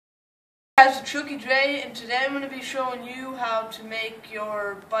Guys, it's Chucky J, and today I'm going to be showing you how to make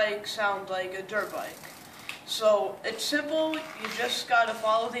your bike sound like a dirt bike. So, it's simple, you just got to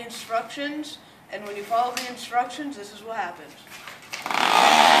follow the instructions, and when you follow the instructions, this is what happens.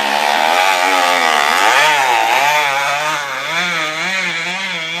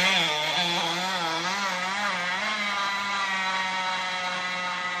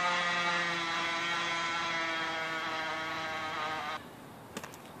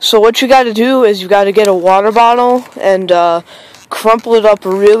 So what you got to do is you got to get a water bottle and crumple it up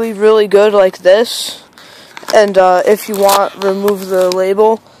really, really good like this. And if you want, remove the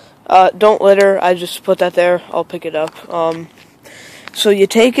label. Don't litter. I just put that there. I'll pick it up. So you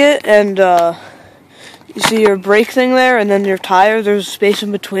take it and you see your brake thing there, and then your tire. There's a space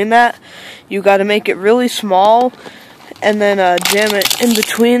in between that. You got to make it really small, and then jam it in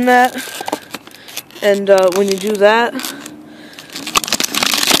between that. And when you do that,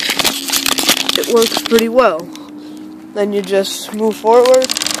 it works pretty well. Then you just move forward.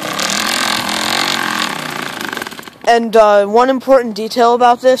 And one important detail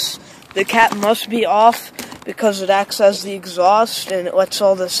about this, the cap must be off because it acts as the exhaust and it lets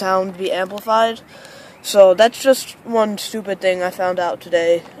all the sound be amplified. So that's just one stupid thing I found out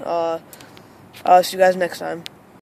today. See you guys next time.